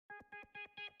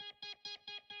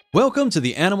Welcome to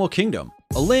the animal kingdom,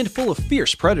 a land full of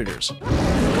fierce predators,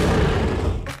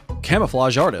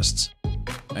 camouflage artists,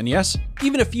 and yes,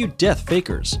 even a few death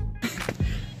fakers.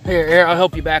 Here, I'll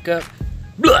help you back up.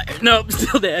 Blah, nope,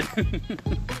 still dead.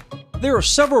 There are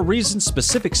several reasons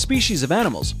specific species of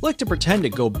animals like to pretend to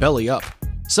go belly up.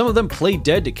 Some of them play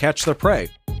dead to catch their prey,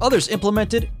 others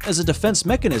implement it as a defense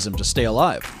mechanism to stay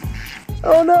alive.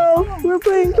 Oh no, we're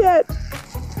playing catch.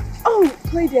 Oh,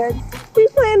 play dead.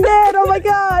 He's playing dead, oh my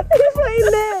god, he's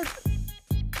playing dead.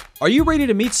 Are you ready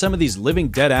to meet some of these living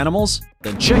dead animals?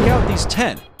 Then check out these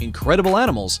 10 incredible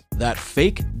animals that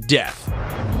fake death.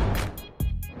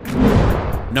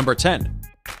 Number 10.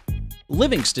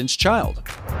 Livingston's child.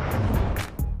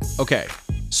 Okay,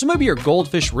 so maybe your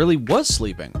goldfish really was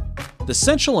sleeping. The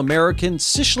Central American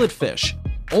cichlid fish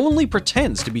only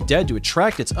pretends to be dead to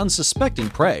attract its unsuspecting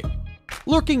prey.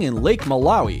 Lurking in Lake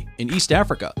Malawi in East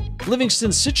Africa,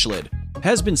 Livingston's cichlid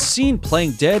has been seen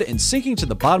playing dead and sinking to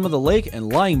the bottom of the lake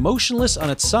and lying motionless on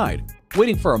its side,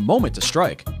 waiting for a moment to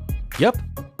strike. Yep,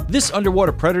 this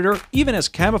underwater predator even has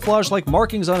camouflage-like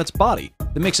markings on its body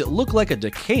that makes it look like a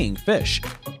decaying fish,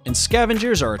 and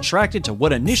scavengers are attracted to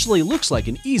what initially looks like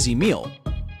an easy meal.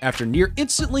 After near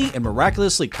instantly and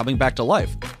miraculously coming back to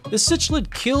life, the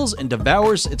cichlid kills and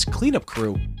devours its cleanup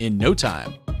crew in no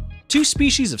time. Two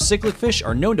species of cichlid fish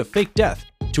are known to fake death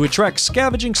to attract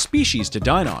scavenging species to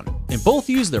dine on, and both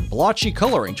use their blotchy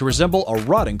coloring to resemble a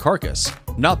rotting carcass.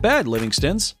 Not bad,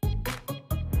 Livingstons.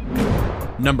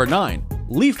 Number 9.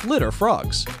 Leaf litter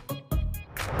frogs.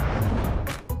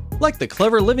 Like the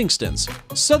clever Livingstons,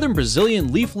 southern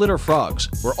Brazilian leaf litter frogs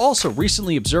were also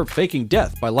recently observed faking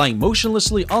death by lying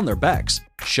motionlessly on their backs,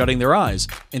 shutting their eyes,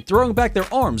 and throwing back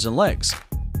their arms and legs.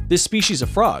 This species of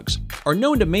frogs are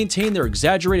known to maintain their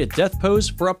exaggerated death pose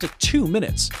for up to 2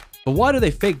 minutes. But why do they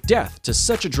fake death to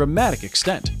such a dramatic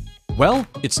extent? Well,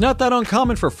 it's not that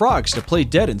uncommon for frogs to play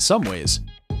dead in some ways.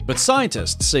 But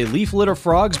scientists say leaf litter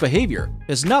frogs' behavior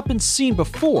has not been seen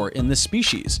before in this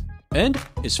species, and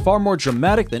is far more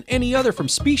dramatic than any other from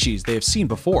species they have seen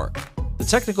before. The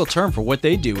technical term for what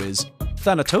they do is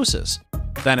thanatosis.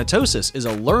 Thanatosis is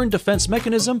a learned defense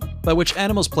mechanism by which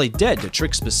animals play dead to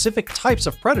trick specific types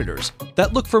of predators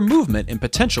that look for movement in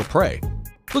potential prey.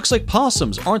 Looks like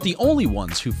possums aren't the only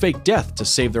ones who fake death to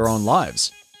save their own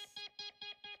lives.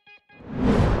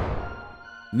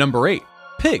 Number 8.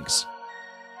 Pigs.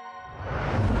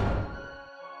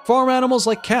 Farm animals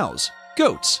like cows,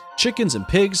 goats, chickens, and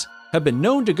pigs have been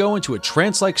known to go into a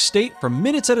trance-like state for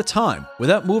minutes at a time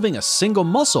without moving a single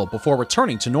muscle before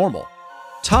returning to normal.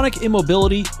 Tonic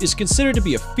immobility is considered to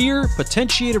be a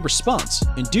fear-potentiated response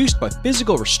induced by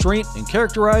physical restraint and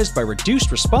characterized by reduced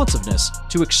responsiveness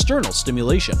to external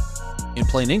stimulation. In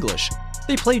plain English,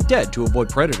 they play dead to avoid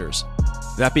predators.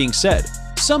 That being said,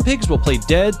 some pigs will play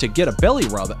dead to get a belly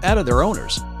rub out of their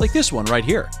owners, like this one right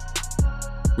here.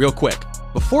 Real quick,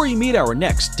 before you meet our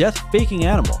next death-faking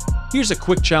animal, here's a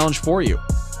quick challenge for you.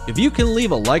 If you can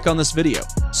leave a like on this video,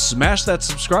 smash that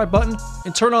subscribe button,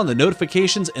 and turn on the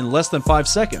notifications in less than 5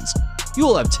 seconds, you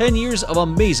will have 10 years of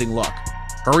amazing luck.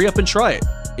 Hurry up and try it.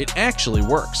 It actually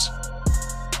works.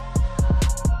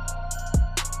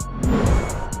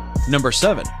 Number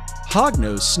 7.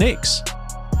 Hognose snakes.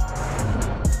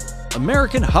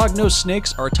 American hognose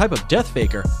snakes are a type of death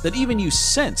faker that even use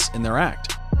sense in their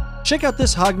act. Check out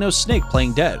this hognose snake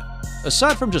playing dead.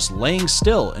 Aside from just laying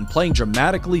still and playing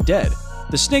dramatically dead,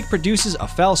 the snake produces a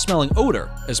foul-smelling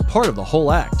odor as part of the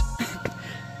whole act.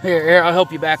 Here, I'll help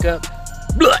you back up.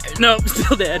 Blah, nope,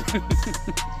 still dead.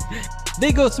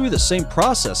 They go through the same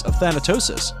process of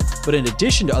thanatosis, but in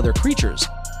addition to other creatures,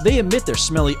 they emit their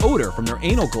smelly odor from their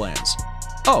anal glands.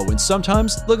 Oh, and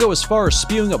sometimes they'll go as far as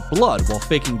spewing up blood while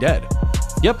faking dead.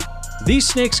 Yep, these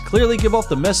snakes clearly give off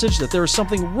the message that there is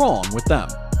something wrong with them,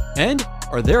 and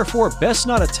are therefore best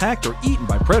not attacked or eaten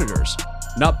by predators.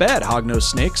 Not bad, hognose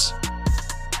snakes.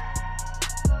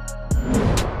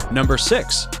 Number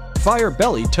 6.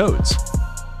 Fire-bellied toads.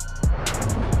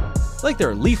 Like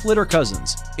their leaf litter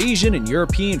cousins, Asian and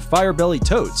European fire-bellied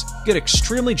toads get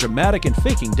extremely dramatic in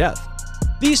faking death.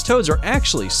 These toads are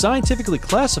actually scientifically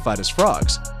classified as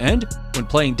frogs, and when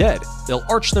playing dead, they'll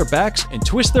arch their backs and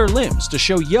twist their limbs to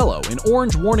show yellow and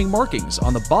orange warning markings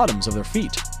on the bottoms of their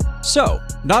feet. So,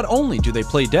 not only do they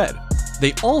play dead,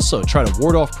 they also try to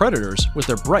ward off predators with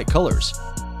their bright colors.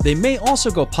 They may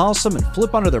also go possum and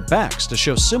flip onto their backs to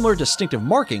show similar distinctive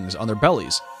markings on their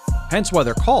bellies, hence why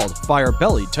they're called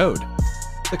fire-bellied toad.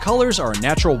 The colors are a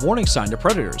natural warning sign to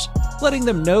predators, letting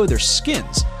them know their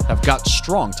skins have got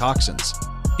strong toxins.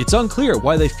 It's unclear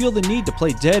why they feel the need to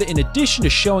play dead in addition to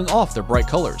showing off their bright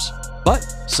colors, but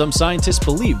Some scientists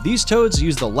believe these toads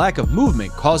use the lack of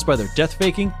movement caused by their death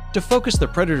faking to focus the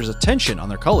predator's attention on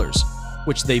their colors,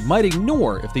 which they might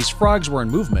ignore if these frogs were in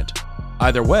movement.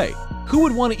 Either way, who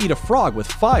would want to eat a frog with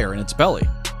fire in its belly,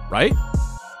 right?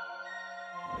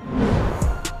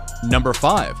 Number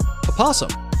 5. Opossum.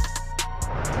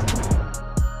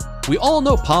 We all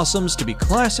know possums to be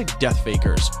classic death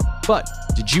fakers, but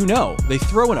did you know they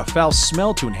throw in a foul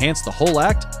smell to enhance the whole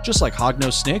act, just like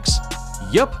hognose snakes?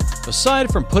 Yup, aside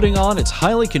from putting on its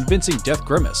highly convincing death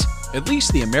grimace, at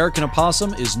least the American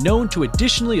opossum is known to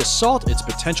additionally assault its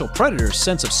potential predator's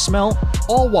sense of smell,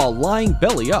 all while lying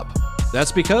belly up.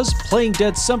 That's because playing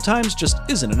dead sometimes just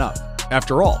isn't enough.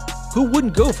 After all, who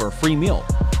wouldn't go for a free meal?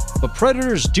 But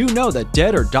predators do know that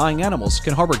dead or dying animals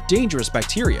can harbor dangerous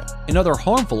bacteria and other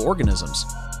harmful organisms,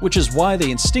 which is why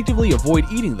they instinctively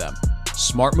avoid eating them.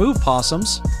 Smart move,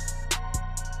 possums.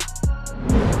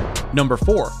 Number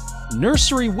 4.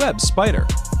 Nursery web spider.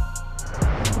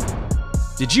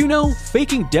 Did you know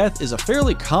faking death is a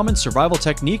fairly common survival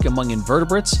technique among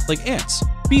invertebrates like ants,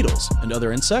 beetles, and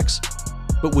other insects?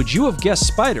 But would you have guessed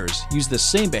spiders use the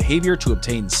same behavior to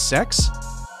obtain sex?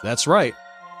 That's right.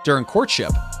 During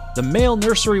courtship, the male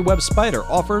nursery web spider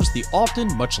offers the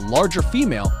often much larger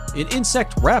female an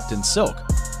insect wrapped in silk.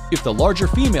 If the larger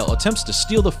female attempts to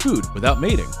steal the food without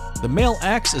mating, the male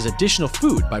acts as additional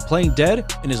food by playing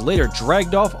dead and is later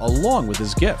dragged off along with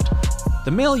his gift.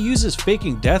 The male uses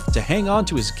faking death to hang on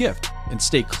to his gift and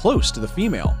stay close to the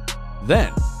female.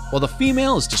 Then, while the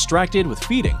female is distracted with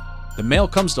feeding, the male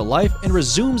comes to life and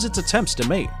resumes its attempts to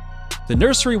mate. The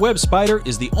nursery web spider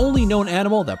is the only known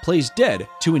animal that plays dead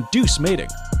to induce mating.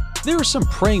 There are some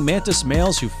praying mantis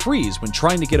males who freeze when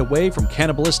trying to get away from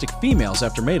cannibalistic females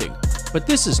after mating, but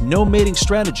this is no mating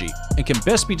strategy and can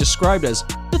best be described as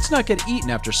 "let's not get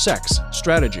eaten after sex"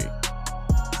 strategy.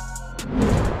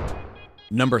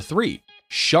 Number 3.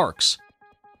 Sharks.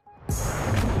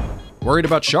 Worried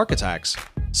about shark attacks?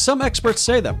 Some experts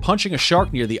say that punching a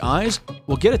shark near the eyes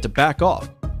will get it to back off,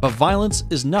 but violence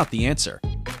is not the answer.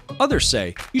 Others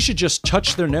say you should just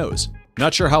touch their nose.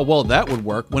 Not sure how well that would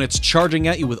work when it's charging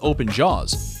at you with open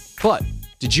jaws. But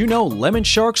did you know lemon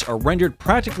sharks are rendered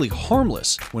practically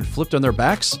harmless when flipped on their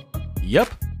backs? Yep.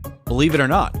 Believe it or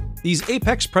not, these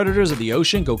apex predators of the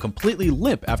ocean go completely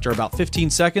limp after about 15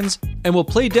 seconds and will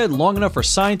play dead long enough for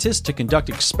scientists to conduct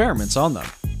experiments on them.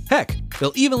 Heck,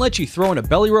 they'll even let you throw in a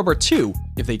belly rub or two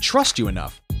if they trust you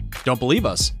enough. Don't believe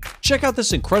us? Check out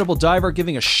this incredible diver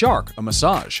giving a shark a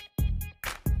massage.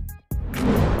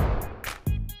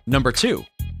 Number 2.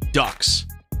 Ducks.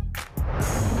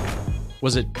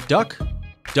 Was it duck,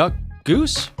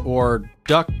 goose, or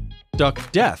duck,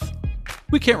 death?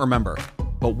 We can't remember,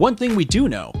 but one thing we do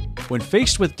know, when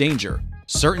faced with danger,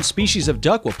 certain species of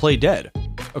duck will play dead.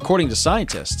 According to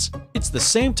scientists, it's the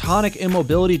same tonic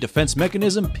immobility defense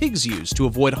mechanism pigs use to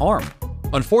avoid harm.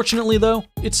 Unfortunately though,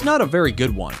 it's not a very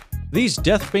good one. These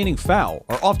death-feigning fowl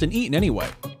are often eaten anyway.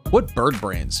 What bird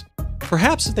brains?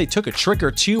 Perhaps if they took a trick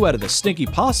or two out of the Stinky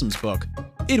Possums book,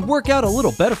 it'd work out a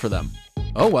little better for them.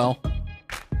 Oh well.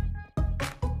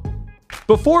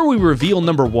 Before we reveal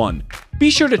number 1, be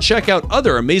sure to check out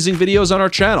other amazing videos on our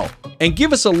channel, and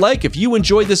give us a like if you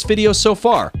enjoyed this video so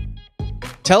far.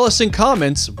 Tell us in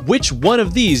comments which one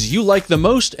of these you like the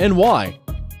most and why.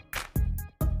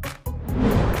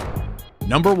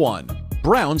 Number 1.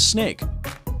 Brown snake.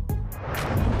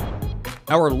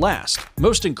 Our last,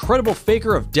 most incredible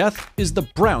faker of death is the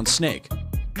brown snake.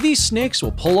 These snakes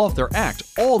will pull off their act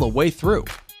all the way through.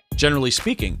 Generally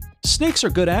speaking, snakes are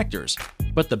good actors,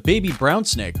 but the baby brown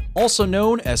snake, also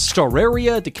known as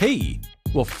Stararia decayii,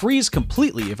 will freeze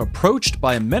completely if approached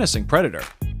by a menacing predator.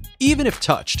 Even if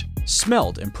touched,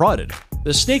 smelled, and prodded,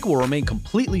 the snake will remain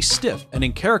completely stiff and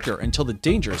in character until the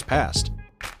danger is past.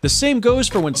 The same goes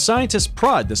for when scientists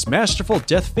prod this masterful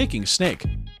death-faking snake.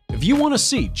 If you want to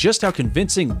see just how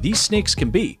convincing these snakes can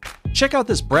be, check out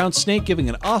this brown snake giving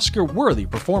an Oscar-worthy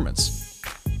performance.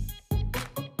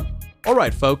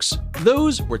 Alright folks,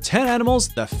 those were 10 animals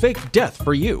that fake death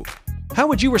for you. How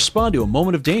would you respond to a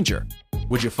moment of danger?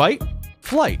 Would you fight,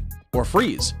 flight, or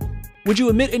freeze? Would you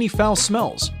emit any foul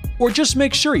smells? Or just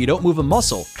make sure you don't move a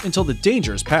muscle until the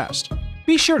danger is past?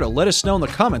 Be sure to let us know in the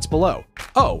comments below.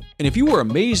 Oh, and if you were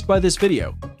amazed by this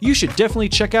video, you should definitely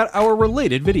check out our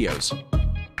related videos.